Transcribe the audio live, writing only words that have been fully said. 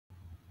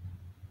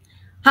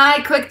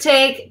Hi,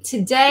 QuickTake.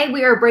 Today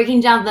we are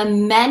breaking down the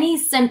many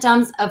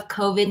symptoms of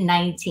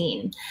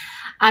COVID-19.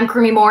 I'm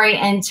Kurumi Mori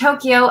in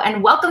Tokyo,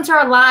 and welcome to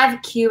our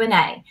live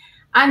Q&A.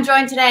 I'm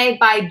joined today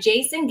by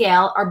Jason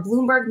Gale, our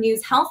Bloomberg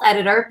News health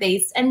editor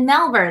based in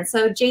Melbourne.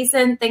 So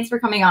Jason, thanks for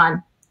coming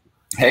on.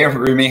 Hey,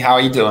 Rumi, how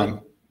are you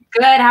doing?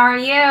 Good, how are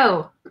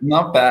you?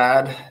 Not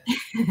bad.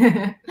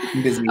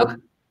 Busy. Okay.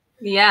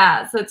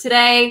 Yeah, so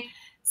today,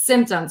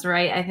 symptoms,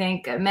 right? I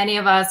think many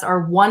of us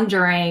are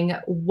wondering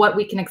what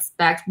we can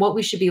expect, what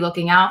we should be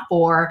looking out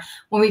for.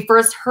 When we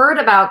first heard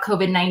about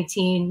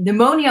COVID-19,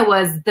 pneumonia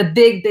was the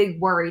big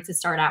worry to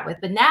start out with.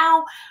 But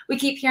now we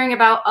keep hearing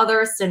about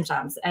other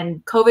symptoms.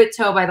 And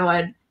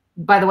COVID-19,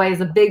 by the way,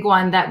 is a big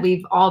one that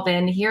we've all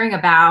been hearing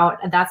about.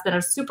 And that's been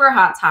a super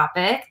hot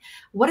topic.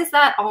 What is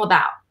that all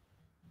about?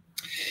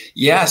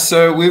 Yeah,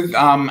 so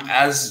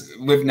as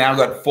we've now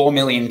got 4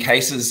 million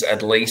cases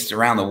at least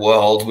around the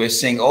world, we're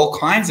seeing all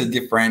kinds of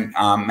different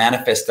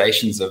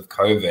manifestations of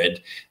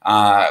COVID.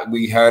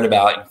 We heard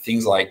about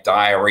things like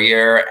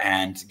diarrhea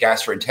and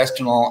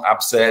gastrointestinal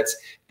upsets.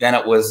 Then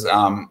it was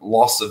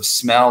loss of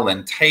smell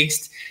and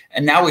taste.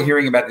 And now we're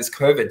hearing about this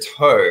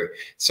COVID-19.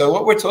 So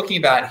what we're talking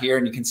about here,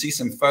 and you can see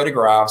some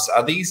photographs,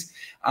 are these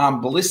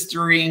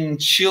blistering,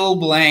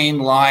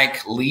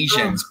 chilblain-like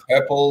lesions,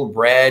 purple,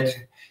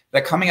 red.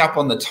 They're coming up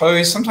on the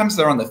toes. Sometimes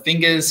they're on the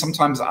fingers,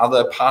 sometimes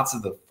other parts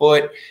of the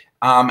foot.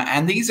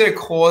 And these are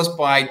caused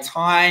by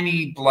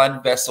tiny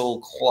blood vessel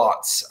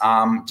clots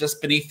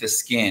just beneath the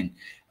skin.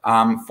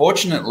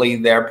 Fortunately,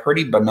 they're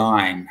pretty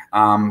benign,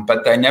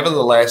 but they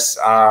nevertheless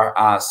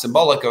are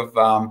symbolic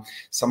of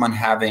someone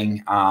having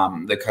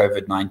the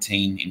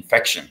COVID-19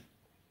 infection.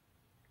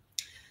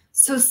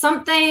 So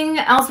something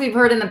else we've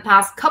heard in the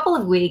past couple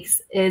of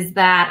weeks is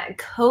that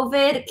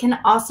COVID can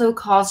also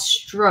cause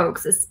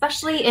strokes,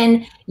 especially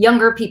in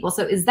younger people.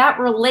 So is that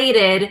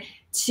related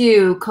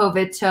to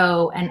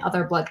COVID-19 and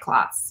other blood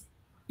clots?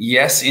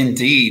 Yes,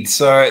 indeed.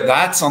 So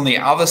that's on the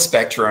other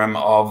spectrum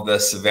of the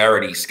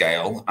severity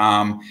scale,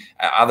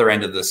 other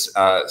end of this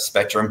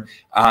spectrum.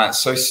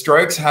 So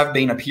strokes have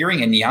been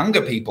appearing in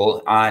younger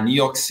people. New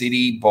York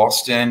City,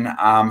 Boston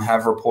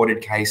have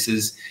reported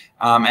cases.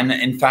 And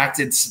in fact,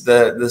 it's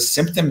the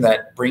symptom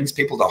that brings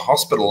people to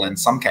hospital in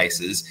some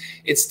cases.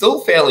 It's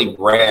still fairly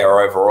rare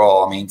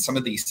overall. I mean, some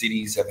of these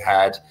cities have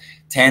had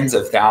tens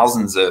of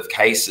thousands of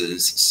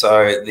cases.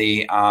 So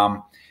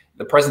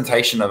the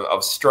presentation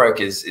of stroke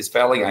is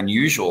fairly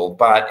unusual.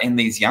 But in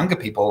these younger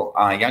people,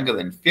 younger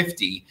than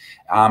 50,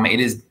 it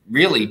is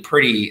really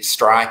pretty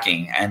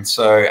striking. And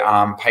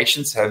so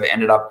patients have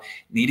ended up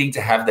needing to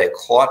have their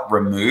clot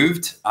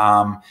removed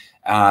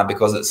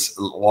because it's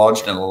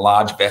lodged in a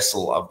large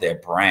vessel of their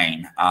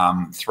brain,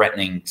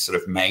 threatening sort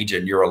of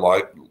major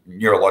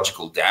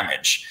neurological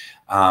damage.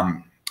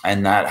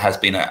 And that has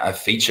been a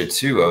feature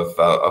too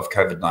of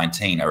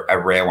COVID-19, a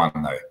rare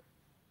one though.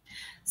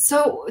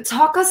 So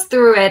talk us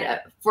through it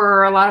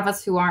for a lot of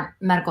us who aren't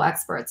medical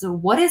experts. So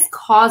what is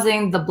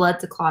causing the blood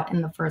to clot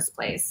in the first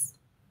place?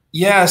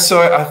 Yeah,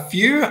 so a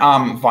few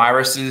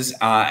viruses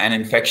and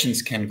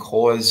infections can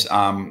cause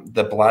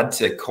the blood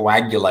to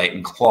coagulate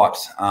and clot.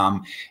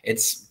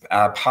 It's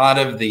part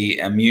of the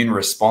immune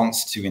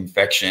response to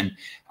infection.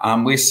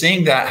 We're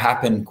seeing that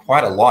happen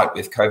quite a lot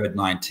with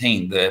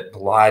COVID-19. The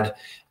blood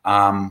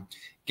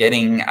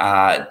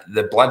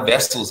the blood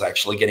vessels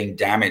actually getting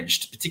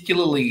damaged,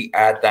 particularly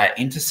at that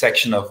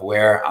intersection of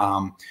where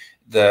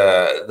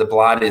the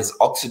blood is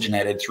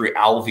oxygenated through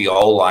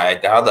alveoli.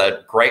 They are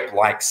the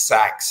grape-like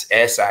sacs,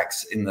 air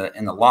sacs in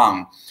the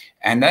lung,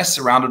 and they're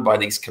surrounded by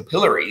these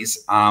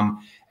capillaries.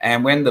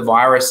 And when the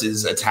virus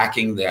is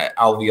attacking the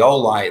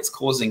alveoli, it's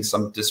causing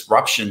some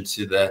disruption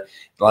to the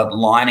blood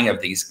lining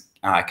of these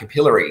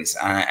capillaries,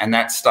 and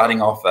that's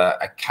starting off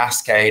a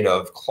cascade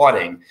of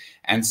clotting.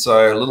 And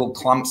so little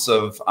clumps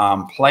of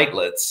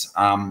platelets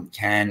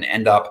can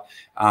end up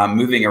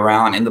moving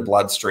around in the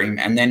bloodstream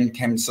and then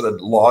can sort of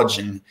lodge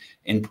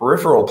in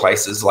peripheral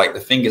places like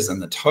the fingers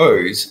and the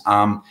toes.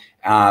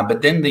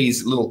 But then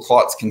these little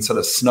clots can sort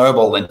of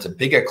snowball into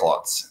bigger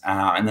clots,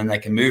 and then they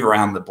can move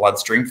around the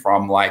bloodstream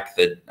from like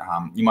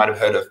you might have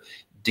heard of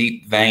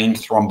deep vein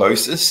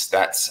thrombosis.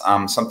 That's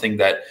something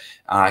that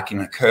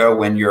can occur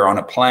when you're on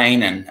a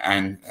plane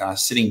and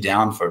sitting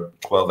down for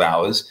 12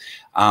 hours.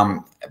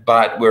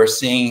 But we're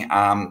seeing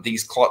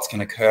these clots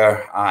can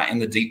occur in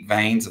the deep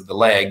veins of the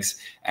legs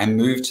and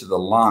move to the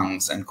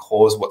lungs and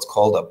cause what's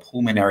called a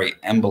pulmonary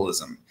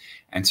embolism.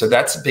 And so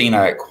that's been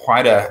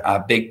quite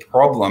a big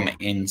problem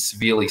in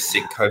severely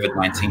sick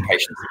COVID-19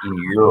 patients in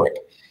Europe,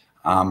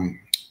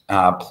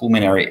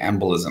 pulmonary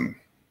embolism.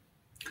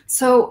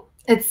 So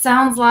it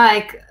sounds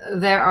like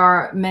there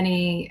are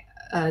many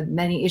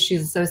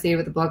issues associated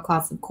with the blood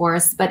clots, of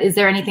course, but is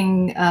there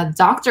anything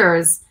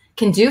doctors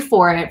can do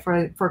for it,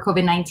 for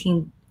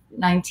COVID-19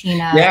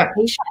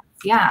 patients?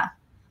 Yeah.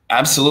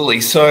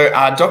 Absolutely. So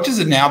doctors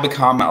have now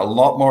become a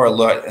lot more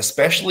alert,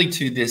 especially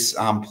to this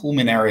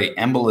pulmonary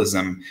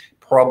embolism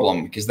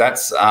problem, because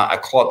that's a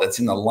clot that's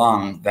in the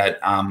lung that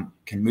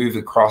can move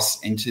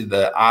across into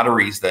the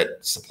arteries that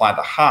supply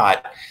the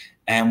heart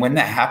And when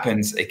that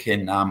happens, it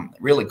can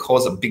really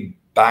cause a big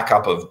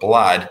backup of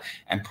blood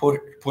and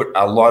put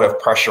a lot of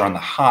pressure on the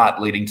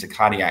heart, leading to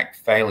cardiac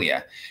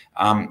failure.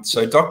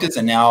 So doctors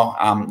are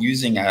now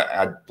using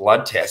a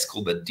blood test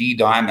called the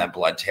D-dimer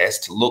blood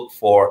test to look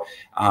for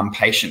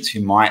patients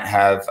who might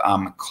have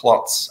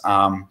clots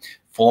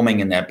forming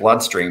in their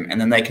bloodstream. And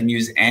then they can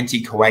use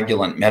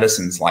anticoagulant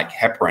medicines like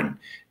heparin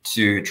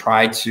to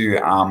try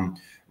to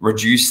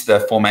reduce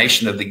the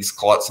formation of these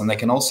clots. And they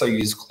can also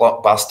use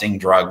clot-busting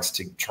drugs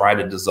to try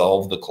to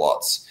dissolve the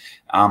clots.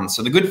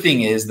 So the good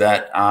thing is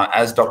that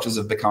as doctors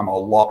have become a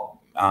lot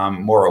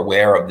more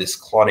aware of this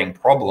clotting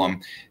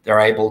problem, they're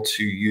able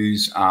to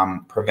use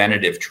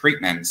preventative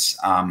treatments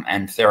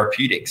and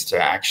therapeutics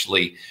to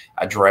actually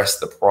address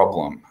the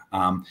problem.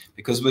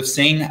 Because we've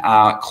seen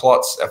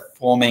clots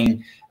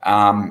forming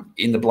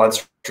in the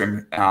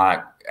bloodstream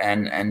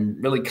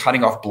and really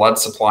cutting off blood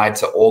supply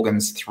to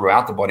organs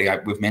throughout the body.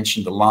 We've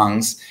mentioned the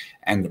lungs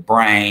and the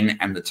brain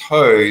and the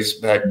toes,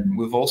 but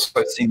we've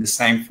also seen the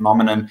same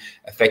phenomenon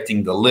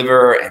affecting the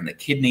liver and the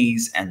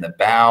kidneys and the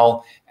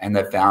bowel, and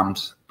they've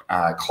found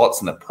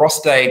clots in the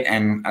prostate,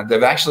 and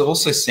they've actually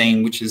also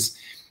seen, which is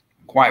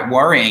quite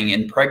worrying,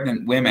 in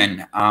pregnant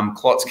women,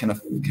 clots can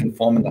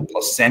form in the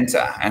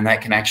placenta, and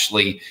that can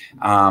actually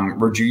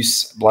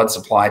reduce blood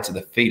supply to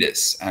the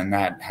fetus, and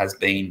that has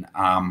been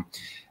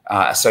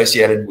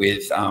associated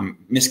with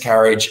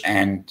miscarriage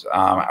and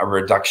a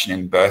reduction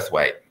in birth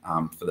weight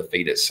for the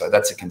fetus. So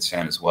that's a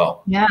concern as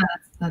well. Yeah,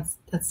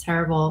 that's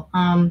terrible.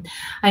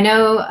 I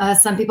know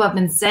some people have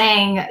been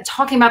saying,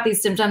 talking about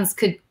these symptoms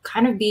could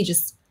kind of be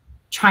just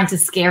trying to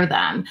scare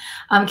them.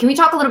 Can we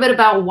talk a little bit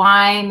about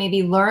why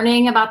maybe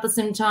learning about the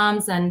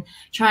symptoms and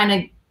trying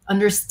to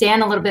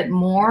understand a little bit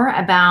more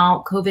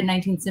about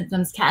COVID-19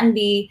 symptoms can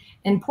be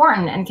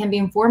important and can be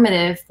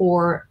informative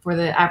for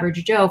the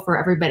average Joe, for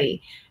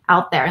everybody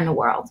out there in the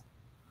world?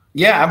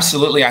 Yeah,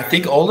 absolutely. I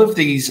think all of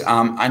these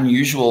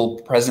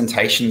unusual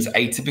presentations,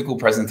 atypical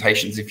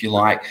presentations, if you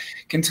like,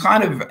 can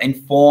kind of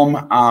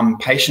inform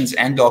patients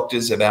and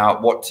doctors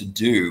about what to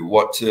do,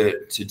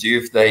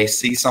 if they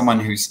see someone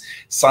who's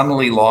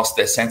suddenly lost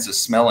their sense of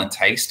smell and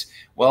taste.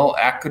 Well,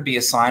 that could be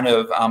a sign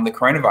of the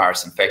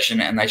coronavirus infection,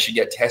 and they should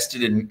get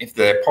tested. And if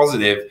they're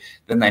positive,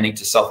 then they need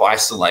to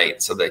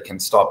self-isolate so they can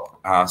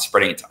stop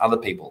spreading it to other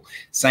people.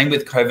 Same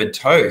with COVID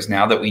toes.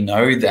 Now that we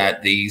know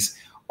that these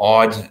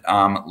odd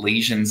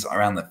lesions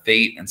around the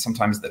feet and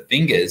sometimes the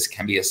fingers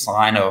can be a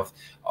sign of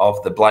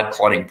the blood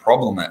clotting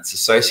problem that's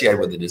associated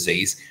with the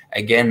disease.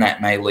 Again,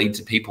 that may lead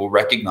to people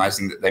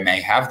recognizing that they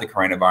may have the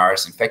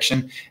coronavirus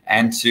infection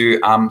and to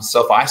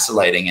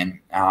self-isolating,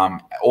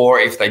 and or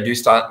if they do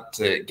start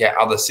to get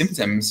other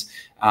symptoms,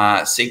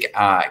 seek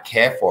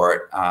care for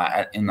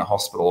it in the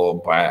hospital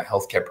or by a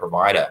healthcare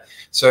provider.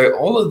 So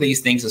all of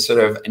these things are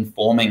sort of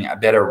informing a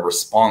better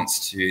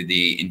response to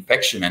the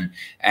infection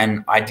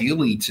and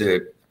ideally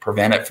to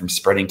prevent it from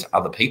spreading to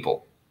other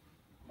people.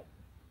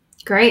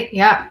 Great.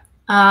 Yeah.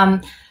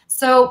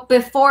 So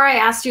before I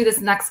ask you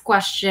this next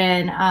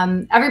question,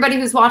 everybody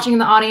who's watching in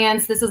the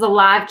audience, this is a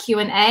live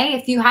Q&A.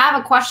 If you have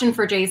a question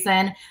for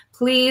Jason,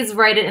 please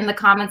write it in the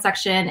comment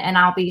section and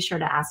I'll be sure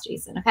to ask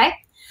Jason. Okay.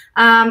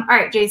 All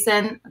right,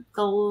 Jason,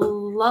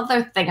 the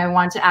other thing I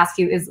wanted to ask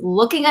you is,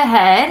 looking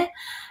ahead,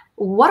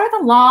 what are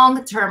the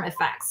long-term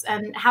effects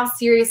and how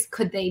serious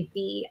could they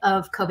be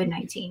of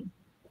COVID-19?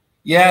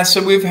 Yeah,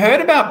 so we've heard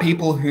about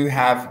people who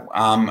have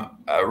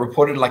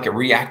reported like a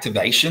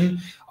reactivation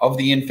of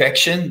the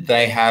infection.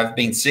 They have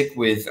been sick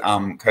with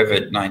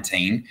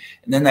COVID-19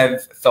 and then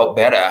they've felt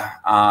better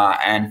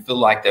and feel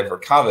like they've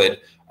recovered,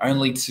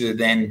 only to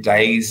then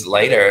days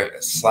later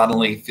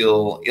suddenly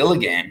feel ill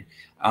again,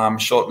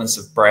 shortness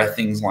of breath,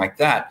 things like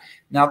that.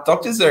 Now,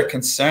 doctors are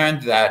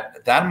concerned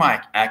that that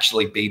might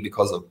actually be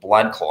because of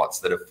blood clots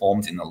that have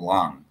formed in the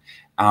lung.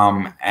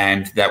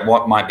 And that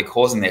what might be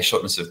causing their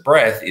shortness of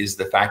breath is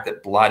the fact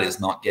that blood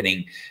is not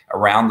getting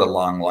around the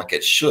lung like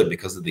it should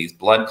because of these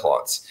blood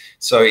clots.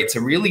 So it's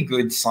a really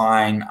good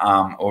sign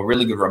or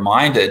really good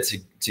reminder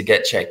to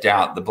get checked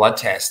out, the blood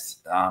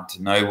test,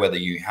 to know whether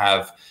you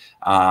have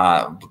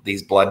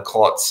these blood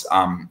clots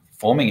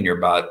forming in your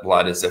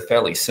blood is a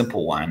fairly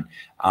simple one.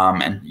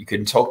 And you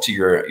can talk to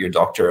your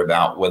doctor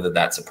about whether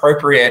that's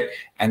appropriate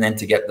and then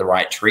to get the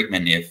right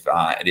treatment if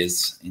it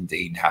is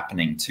indeed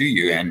happening to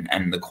you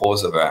and the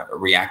cause of a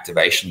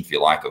reactivation, if you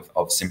like,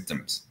 of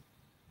symptoms.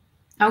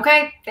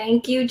 Okay,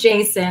 thank you,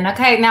 Jason.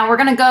 Okay, now we're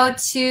gonna go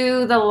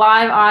to the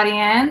live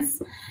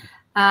audience.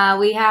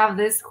 We have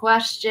this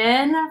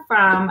question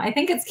from, I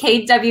think it's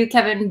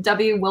Kevin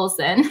W.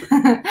 Wilson.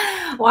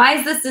 Why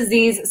is this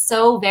disease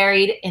so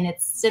varied in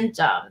its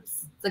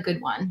symptoms? It's a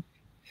good one.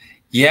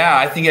 Yeah,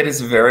 I think it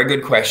is a very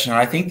good question.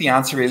 I think the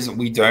answer is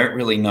we don't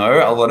really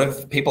know. A lot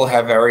of people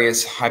have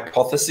various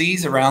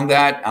hypotheses around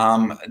that.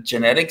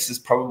 Genetics is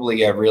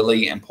probably a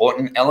really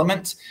important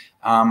element,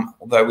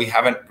 although we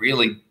haven't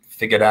really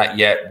figured out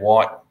yet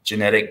what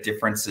genetic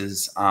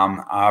differences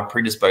are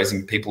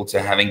predisposing people to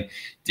having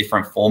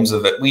different forms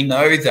of it. We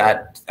know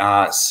that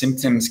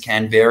symptoms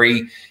can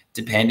vary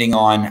depending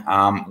on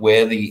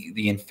where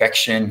the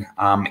infection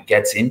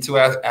gets into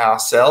our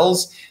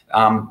cells.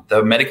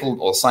 The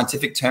medical or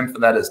scientific term for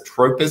that is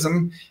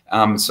tropism.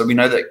 So we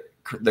know that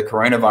the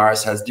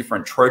coronavirus has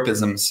different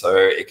tropisms, so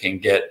it can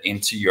get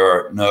into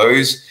your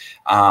nose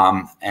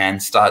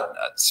and start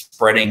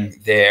spreading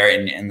there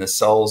in the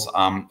cells,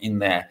 in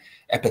the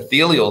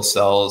epithelial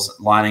cells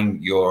lining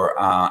your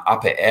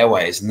upper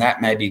airways, and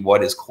that may be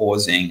what is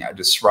causing a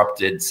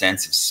disrupted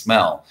sense of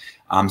smell.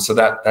 So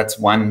that's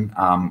one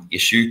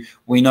issue.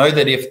 We know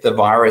that if the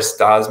virus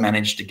does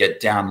manage to get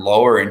down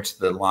lower into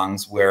the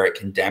lungs where it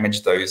can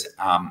damage those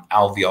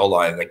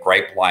alveoli, the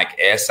grape-like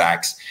air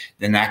sacs,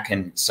 then that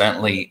can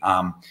certainly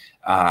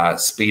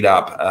speed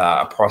up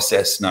a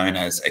process known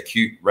as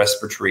acute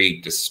respiratory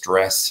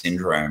distress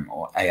syndrome,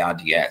 or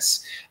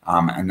ARDS.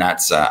 And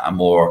that's a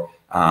more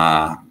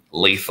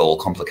lethal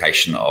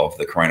complication of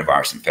the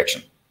coronavirus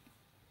infection.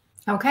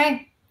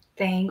 Okay,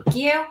 thank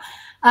you.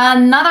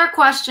 Another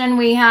question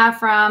we have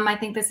from, I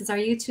think this is our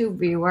YouTube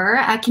viewer.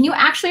 Can you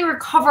actually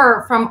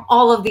recover from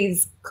all of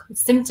these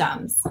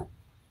symptoms?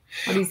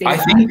 What do you say? I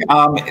think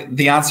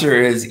the answer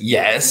is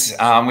yes,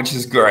 which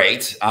is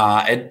great.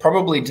 It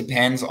probably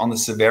depends on the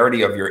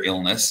severity of your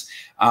illness.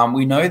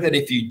 We know that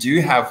if you do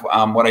have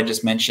what I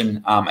just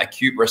mentioned,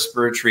 acute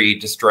respiratory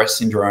distress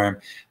syndrome,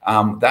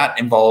 that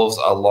involves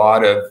a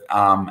lot of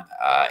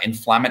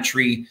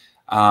inflammatory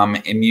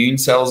immune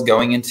cells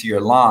going into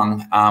your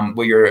lung,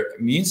 where your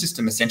immune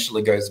system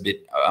essentially goes a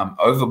bit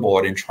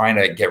overboard in trying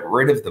to get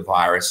rid of the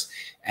virus.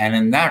 And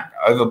in that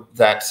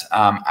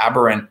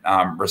aberrant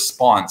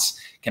response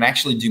can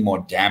actually do more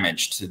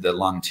damage to the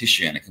lung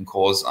tissue, and it can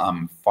cause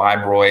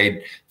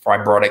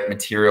fibrotic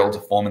material to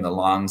form in the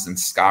lungs and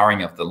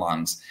scarring of the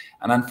lungs.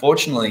 And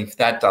unfortunately, if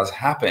that does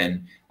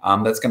happen,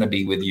 that's going to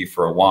be with you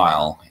for a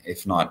while,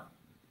 if not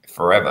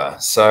forever.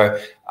 So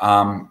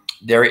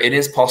it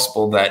is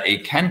possible that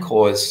it can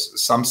cause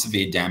some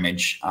severe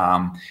damage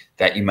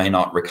that you may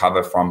not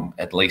recover from,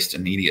 at least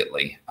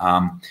immediately.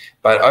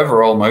 But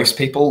overall, most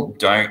people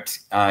don't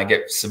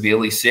get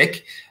severely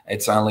sick.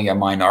 It's only a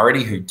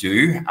minority who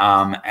do.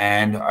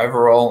 And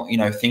overall,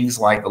 things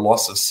like the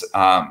loss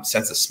of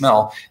sense of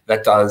smell,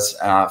 that does,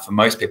 for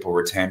most people,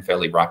 return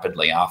fairly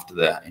rapidly after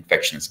the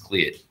infection is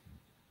cleared.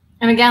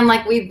 And again,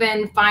 like we've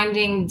been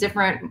finding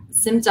different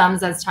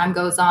symptoms as time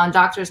goes on.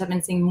 Doctors have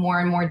been seeing more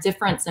and more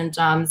different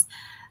symptoms.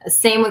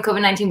 Same with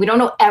COVID-19. We don't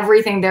know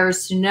everything there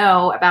is to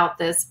know about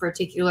this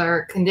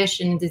particular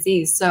condition,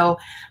 disease. So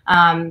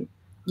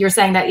you're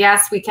saying that,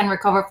 yes, we can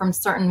recover from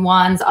certain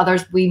ones.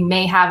 Others, we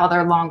may have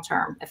other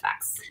long-term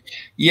effects.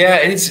 Yeah,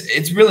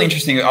 it's really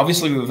interesting.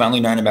 Obviously, we've only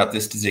known about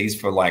this disease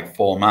for like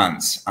 4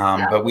 months,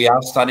 but we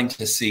are starting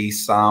to see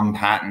some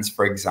patterns.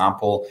 For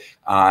example,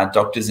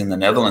 doctors in the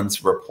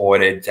Netherlands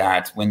reported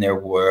that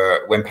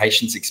when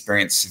patients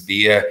experienced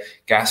severe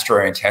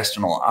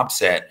gastrointestinal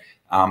upset,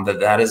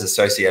 that is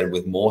associated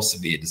with more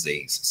severe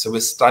disease. So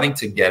we're starting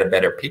to get a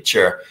better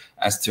picture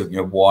as to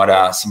what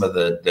are some of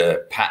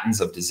the patterns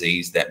of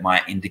disease that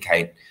might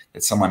indicate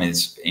that someone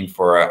is in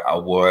for a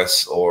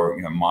worse or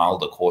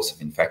milder course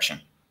of infection.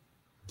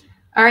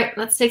 All right,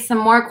 let's take some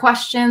more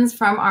questions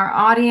from our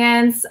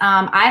audience.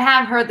 I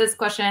have heard this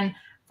question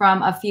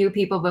from a few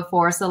people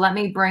before, so let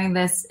me bring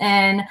this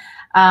in.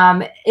 Are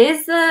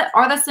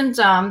the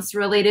symptoms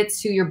related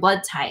to your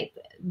blood type?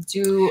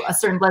 Do a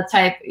certain blood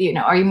type,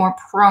 are you more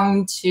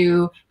prone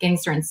to getting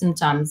certain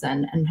symptoms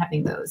and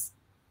having those?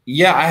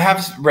 Yeah, I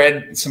have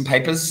read some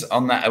papers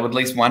on that, at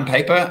least one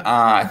paper,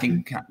 I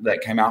think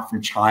that came out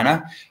from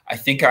China. I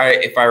think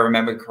if I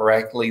remember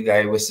correctly,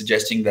 they were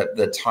suggesting that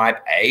the type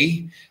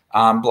A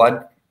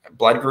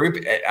blood group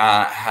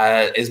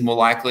is more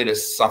likely to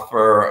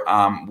suffer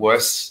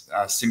worse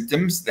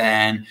symptoms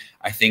than,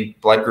 I think,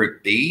 blood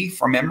group B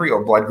from memory,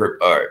 or blood group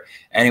O.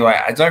 Anyway,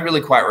 I don't really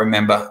quite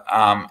remember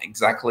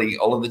exactly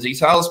all of the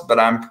details, but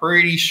I'm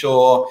pretty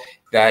sure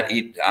that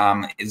it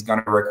is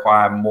going to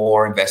require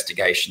more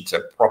investigation to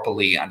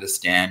properly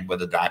understand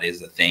whether that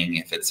is a thing,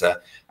 if it's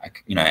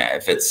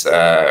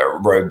a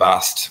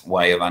robust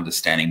way of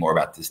understanding more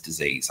about this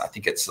disease. I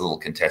think it's a little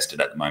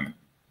contested at the moment.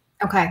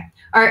 Okay.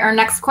 All right. Our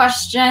next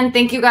question.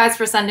 Thank you guys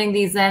for sending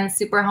these in.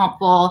 Super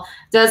helpful.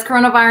 Does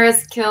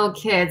coronavirus kill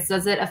kids?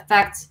 Does it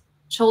affect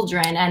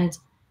children? And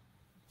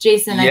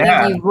Jason, I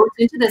think you've looked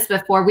into this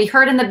before. We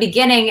heard in the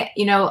beginning,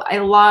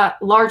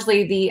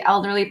 largely the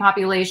elderly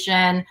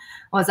population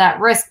was at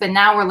risk, but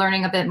now we're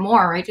learning a bit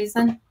more, right,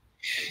 Jason?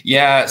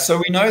 Yeah, so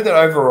we know that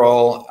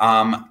overall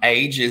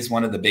age is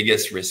one of the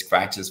biggest risk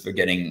factors for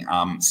getting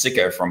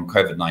sicker from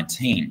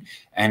COVID-19.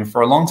 And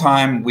for a long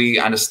time, we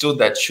understood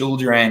that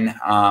children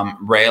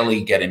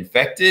rarely get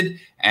infected,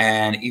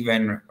 and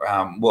even,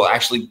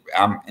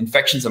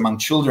 infections among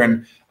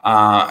children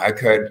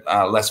occurred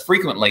less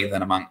frequently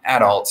than among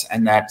adults,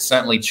 and that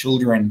certainly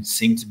children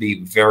seem to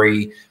be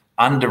very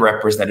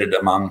underrepresented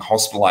among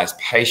hospitalized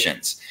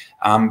patients.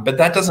 But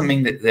that doesn't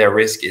mean that their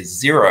risk is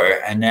zero.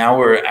 And now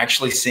we're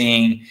actually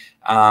seeing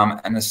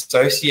an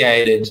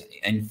associated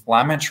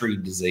inflammatory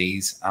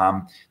disease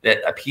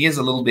that appears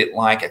a little bit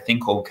like a thing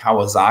called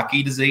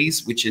Kawasaki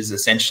disease, which is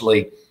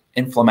essentially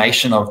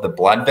inflammation of the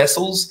blood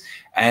vessels.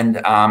 And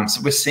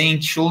so we're seeing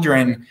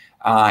children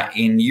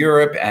in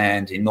Europe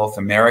and in North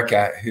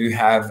America who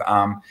have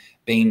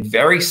been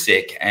very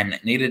sick and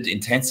needed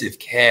intensive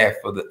care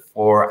for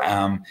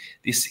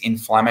this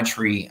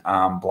inflammatory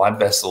blood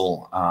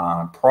vessel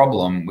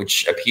problem,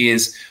 which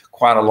appears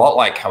quite a lot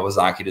like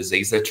Kawasaki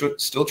disease. They're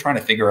still trying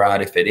to figure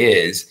out if it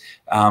is.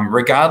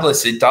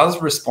 Regardless, it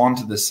does respond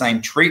to the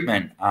same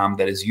treatment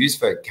that is used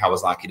for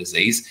Kawasaki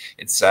disease.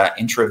 It's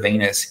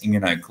intravenous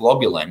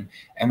immunoglobulin.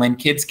 And when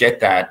kids get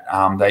that,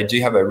 they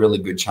do have a really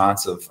good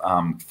chance of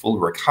full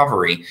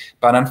recovery.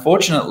 But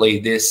unfortunately,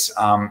 this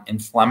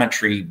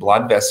inflammatory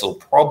blood vessel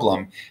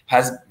problem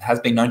has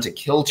been known to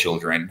kill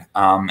children.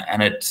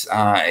 And it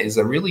is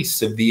a really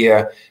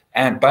severe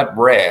but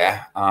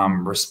rare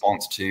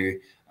response to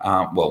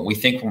well, we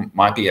think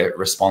might be a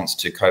response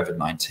to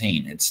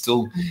COVID-19. It's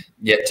still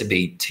yet to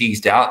be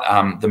teased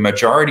out. The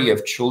majority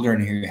of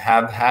children who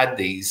have had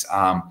these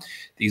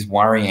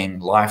worrying,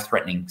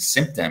 life-threatening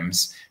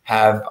symptoms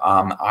have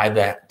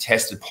either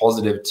tested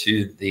positive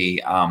to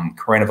the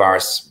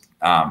coronavirus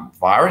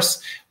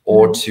virus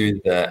or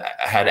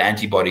had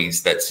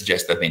antibodies that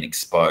suggest they've been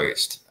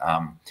exposed.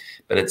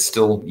 But it's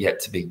still yet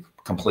to be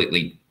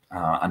completely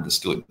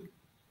understood.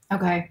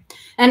 Okay.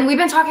 And we've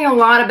been talking a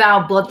lot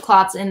about blood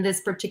clots in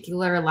this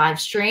particular live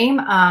stream.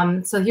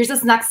 So here's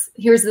this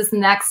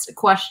next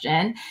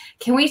question.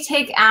 Can we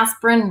take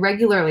aspirin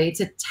regularly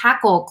to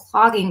tackle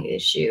clogging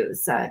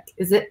issues?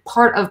 Is it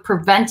part of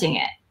preventing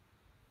it?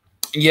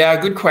 Yeah,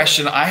 good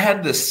question. I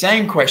had the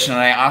same question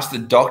and I asked the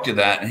doctor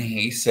that and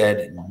he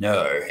said,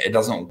 no, it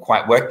doesn't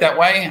quite work that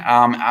way.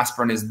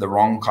 Aspirin is the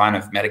wrong kind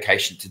of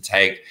medication to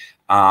take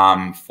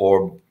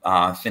for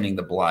thinning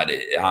the blood.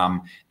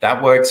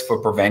 That works for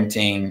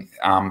preventing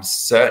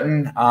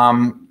certain,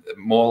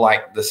 more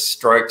like the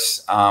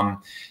strokes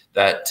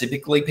that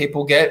typically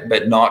people get,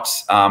 but not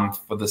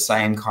for the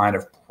same kind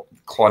of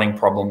clotting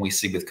problem we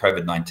see with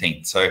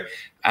COVID-19. So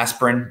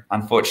aspirin,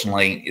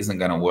 unfortunately, isn't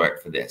going to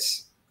work for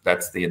this.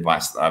 That's the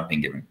advice that I've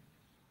been given.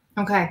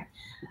 Okay.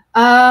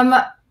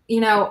 You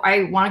know,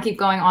 I want to keep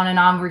going on and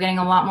on. We're getting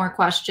a lot more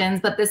questions,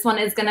 but this one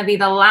is going to be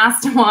the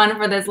last one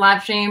for this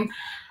live stream.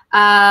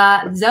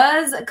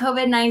 Does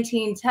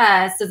COVID-19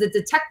 test, does it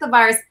detect the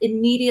virus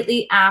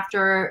immediately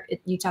after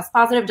you test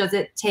positive? Does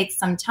it take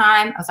some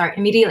time? Oh, sorry,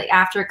 immediately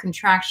after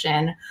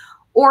contraction,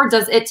 or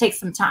does it take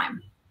some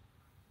time?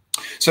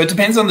 So it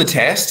depends on the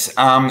test.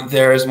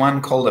 There is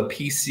one called a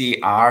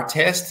PCR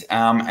test,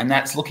 and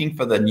that's looking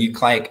for the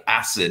nucleic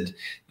acid,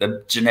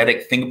 the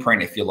genetic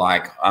fingerprint, if you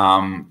like,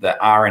 the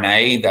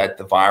RNA that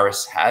the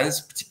virus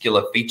has,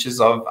 particular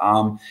features of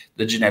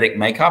the genetic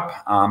makeup.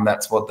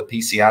 That's what the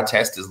PCR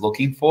test is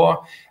looking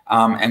for.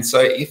 And so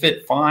if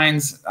it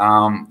finds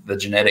the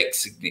genetic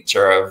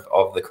signature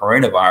of the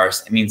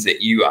coronavirus, it means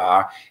that you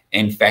are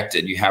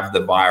infected, you have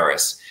the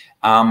virus.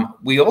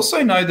 We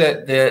also know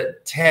that the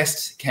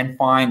test can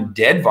find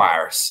dead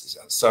virus.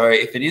 So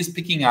if it is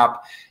picking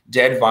up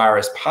dead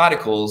virus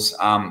particles,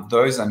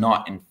 those are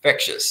not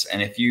infectious.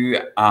 And if you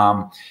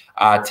are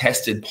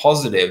tested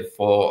positive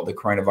for the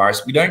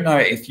coronavirus, we don't know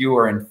if you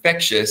are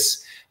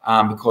infectious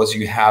because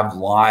you have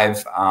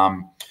live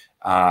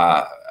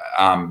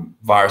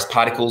virus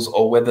particles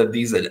or whether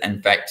these are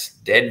in fact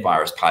dead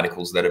virus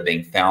particles that are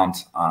being found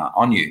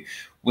on you.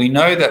 We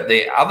know that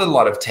the other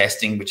lot of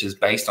testing, which is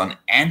based on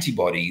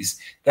antibodies,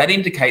 that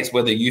indicates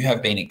whether you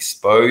have been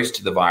exposed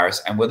to the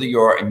virus and whether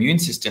your immune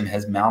system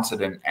has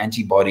mounted an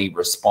antibody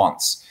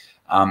response.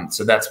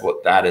 So that's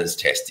what that is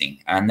testing.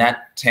 And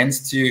that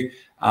tends to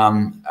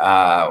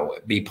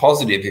be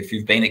positive if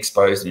you've been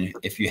exposed and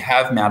if you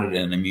have mounted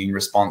an immune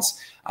response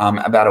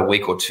about a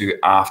week or two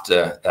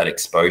after that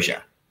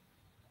exposure.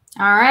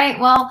 All right.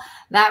 Well,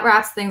 that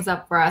wraps things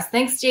up for us.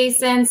 Thanks,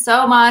 Jason,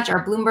 so much,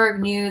 our Bloomberg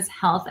News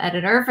health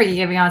editor, for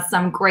giving us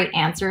some great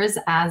answers,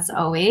 as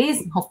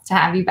always. Hope to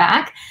have you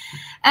back.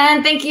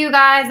 And thank you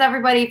guys,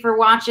 everybody, for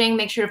watching.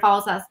 Make sure to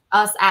follow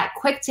us at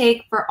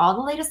QuickTake for all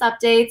the latest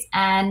updates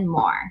and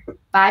more.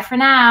 Bye for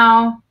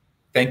now.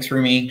 Thanks,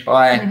 Rumi.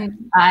 Bye.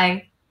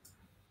 Bye.